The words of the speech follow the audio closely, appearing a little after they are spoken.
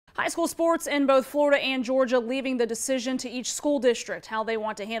High school sports in both Florida and Georgia leaving the decision to each school district how they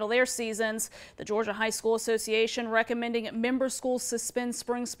want to handle their seasons. The Georgia High School Association recommending member schools suspend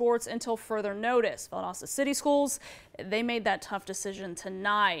spring sports until further notice. Valdosta City Schools, they made that tough decision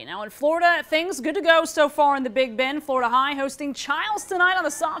tonight. Now in Florida, things good to go so far in the Big Bend. Florida High hosting Chiles tonight on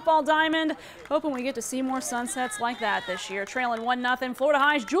the softball diamond. Hoping we get to see more sunsets like that this year. Trailing 1-0. Florida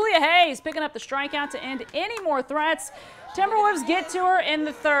High's Julia Hayes picking up the strikeout to end any more threats. Timberwolves get to her in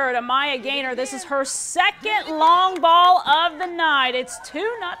the third. Amaya Gaynor, this is her second long ball of the night. It's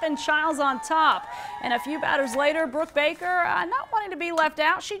 2-0 Chiles on top. And a few batters later, Brooke Baker, not wanting to be left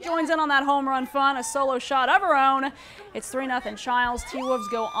out, she joins in on that home run fun, a solo shot of her own. It's 3-0 Chiles. T-Wolves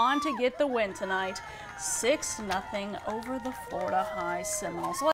go on to get the win tonight, 6-0 over the Florida High Seminoles.